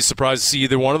 wouldn't be surprised to see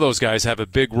either one of those guys have a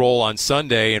big role on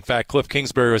Sunday. In fact, Cliff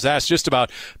Kingsbury was asked just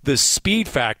about the speed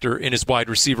factor in his wide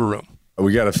receiver room.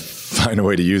 We got to find a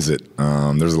way to use it.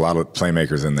 There's a lot of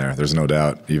playmakers in there. There's no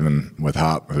doubt, even with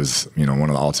Hop, who's one of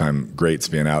the all-time greats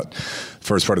being out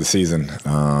first part of the season.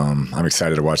 I'm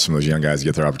excited to watch some of those young guys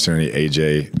get their opportunity.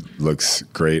 AJ looks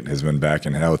great, has been back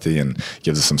and healthy, and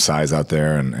gives us some size out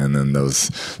there. And then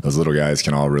those little guys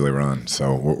can all really run.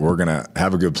 So we're going to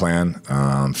have a good plan,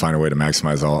 find a way to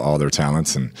maximize all their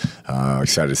talents, and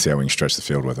excited to see how we can stretch the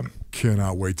field with them.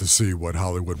 Cannot wait to see what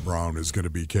Hollywood Brown is going to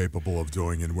be capable of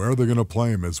doing and where they're going to play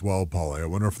him as well, Paulie. I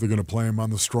wonder if they're going to play him on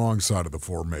the strong side of the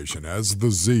formation as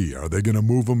the Z. Are they going to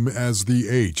move him as the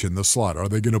H in the slot? Are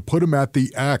they going to put him at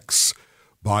the X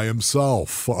by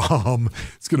himself?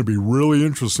 It's going to be really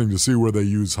interesting to see where they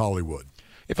use Hollywood.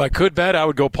 If I could bet, I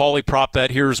would go Paulie prop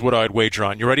bet. Here's what I'd wager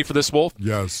on. You ready for this, Wolf?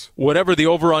 Yes. Whatever the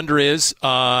over-under is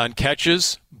on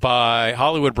catches by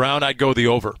Hollywood Brown, I'd go the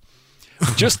over.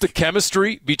 Just the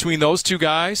chemistry between those two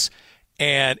guys,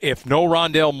 and if no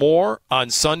Rondale Moore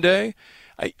on Sunday,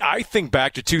 I think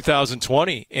back to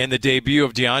 2020 and the debut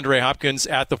of DeAndre Hopkins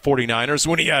at the 49ers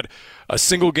when he had a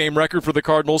single-game record for the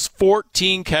Cardinals,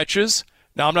 14 catches.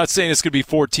 Now, I'm not saying it's going to be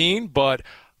 14, but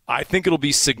I think it'll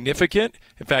be significant.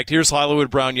 In fact, here's Hollywood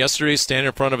Brown yesterday standing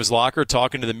in front of his locker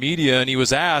talking to the media, and he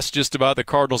was asked just about the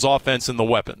Cardinals' offense and the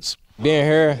weapons. Being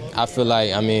here, I feel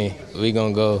like, we're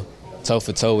going to go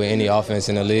toe-for-toe with any offense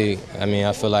in the league.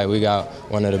 I feel like we got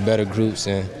one of the better groups,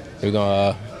 and we're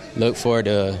going to look forward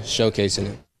to showcasing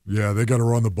it. Yeah, they got to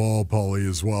run the ball, Paulie,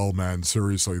 as well, man.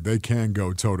 Seriously, they can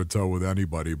go toe-to-toe with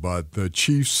anybody, but the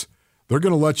Chiefs, they're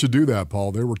going to let you do that,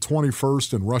 Paul. They were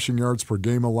 21st in rushing yards per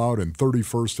game allowed and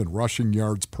 31st in rushing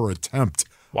yards per attempt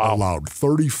allowed.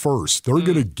 31st. They're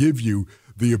going to give you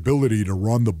the ability to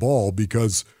run the ball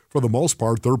because, for the most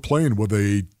part, they're playing with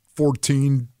a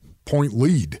 14-point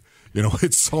lead.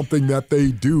 It's something that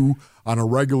they do on a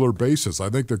regular basis. I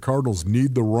think the Cardinals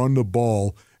need to run the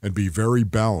ball and be very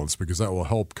balanced because that will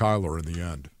help Kyler in the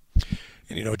end.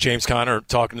 And, James Conner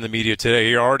talking to the media today,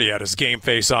 he already had his game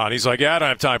face on. He's like, I don't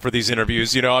have time for these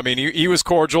interviews. He was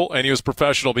cordial and he was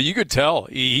professional, but you could tell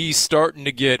he's starting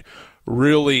to get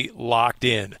really locked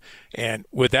in. And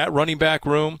with that running back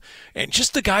room and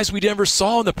just the guys we never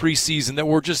saw in the preseason that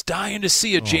we're just dying to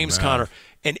see at James Conner.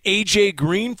 And A.J.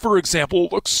 Green, for example,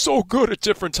 looks so good at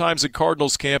different times at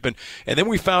Cardinals camp. And then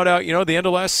we found out, at the end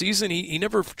of last season, he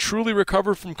never truly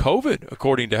recovered from COVID,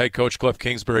 according to head coach Cliff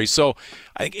Kingsbury. So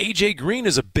I think A.J. Green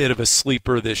is a bit of a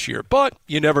sleeper this year. But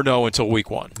you never know until week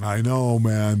one. I know,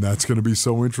 man. That's going to be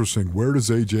so interesting. Where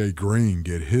does A.J. Green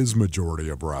get his majority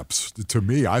of reps? To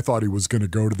me, I thought he was going to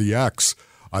go to the X.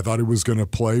 I thought he was going to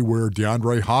play where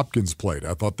DeAndre Hopkins played.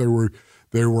 I thought there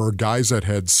were guys that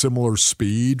had similar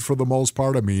speed for the most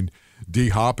part.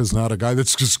 D-Hop is not a guy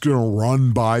that's just going to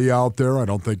run by you out there. I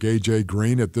don't think A.J.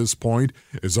 Green at this point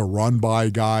is a run-by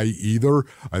guy either.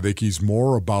 I think he's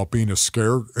more about being a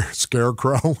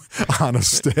scarecrow on a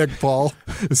stick, Paul.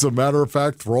 As a matter of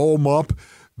fact, throw him up.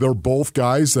 They're both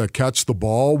guys that catch the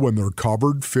ball when they're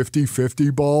covered,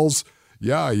 50-50 balls.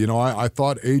 Yeah, I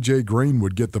thought A.J. Green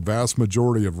would get the vast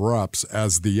majority of reps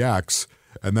as the X,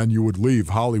 and then you would leave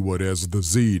Hollywood as the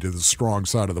Z to the strong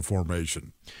side of the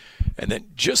formation. And then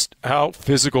just how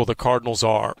physical the Cardinals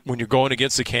are when you're going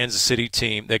against the Kansas City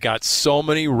team that got so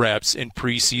many reps in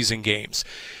preseason games.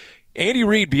 Andy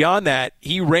Reid, beyond that,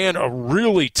 he ran a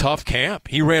really tough camp.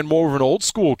 He ran more of an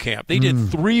old-school camp. They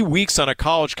did 3 weeks on a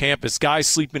college campus, guys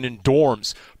sleeping in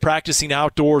dorms, practicing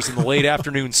outdoors in the late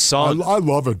afternoon sun. I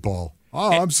love it, Paul.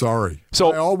 I'm sorry.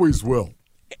 I always will.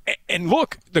 And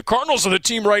look, the Cardinals are the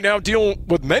team right now dealing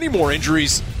with many more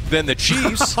injuries than the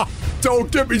Chiefs. Don't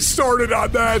get me started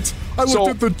on that. I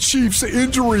looked at the Chiefs'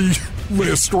 injury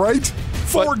list, right?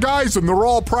 4 guys, and they're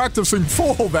all practicing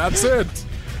full. That's it.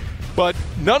 But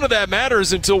none of that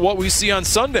matters until what we see on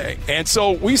Sunday. And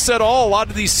so we said a lot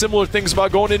of these similar things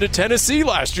about going into Tennessee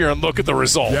last year, and look at the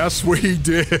result. Yes, we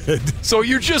did. So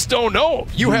you just don't know.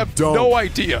 You have no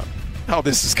idea how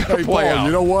this is going to play Paul, out.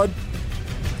 You know what?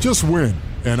 Just win,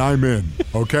 and I'm in.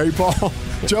 Okay, Paul?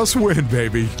 Just win,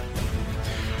 baby.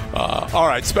 All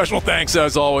right, special thanks,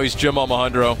 as always, Jim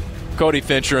Almohandro, Cody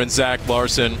Fincher, and Zach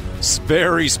Larson.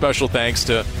 Very special thanks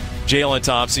to Jalen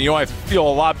Thompson. I feel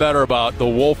a lot better about the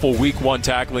woeful Week 1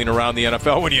 tackling around the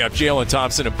NFL when you have Jalen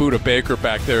Thompson and Budda Baker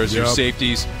back there as your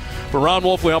safeties. For Ron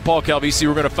Wolfley, I'm Paul Calvisi.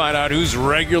 We're going to find out who's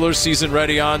regular season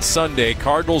ready on Sunday.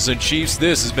 Cardinals and Chiefs.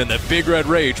 This has been the Big Red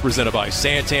Rage presented by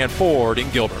Santan Ford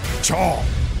in Gilbert. Chaw.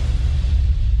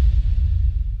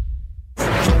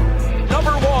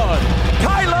 Number 1,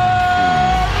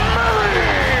 Kyler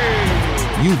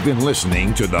Murray. You've been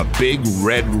listening to the Big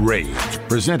Red Rage,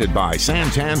 presented by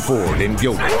Santan Ford in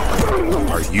Gilbert.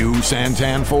 Are you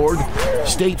Santan Ford?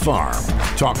 State Farm.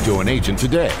 Talk to an agent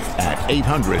today at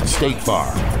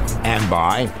 800-STATE-FARM. And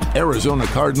by Arizona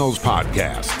Cardinals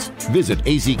Podcasts. Visit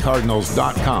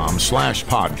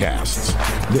azcardinals.com/podcasts.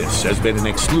 This has been an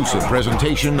exclusive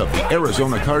presentation of the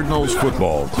Arizona Cardinals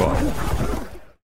Football Club.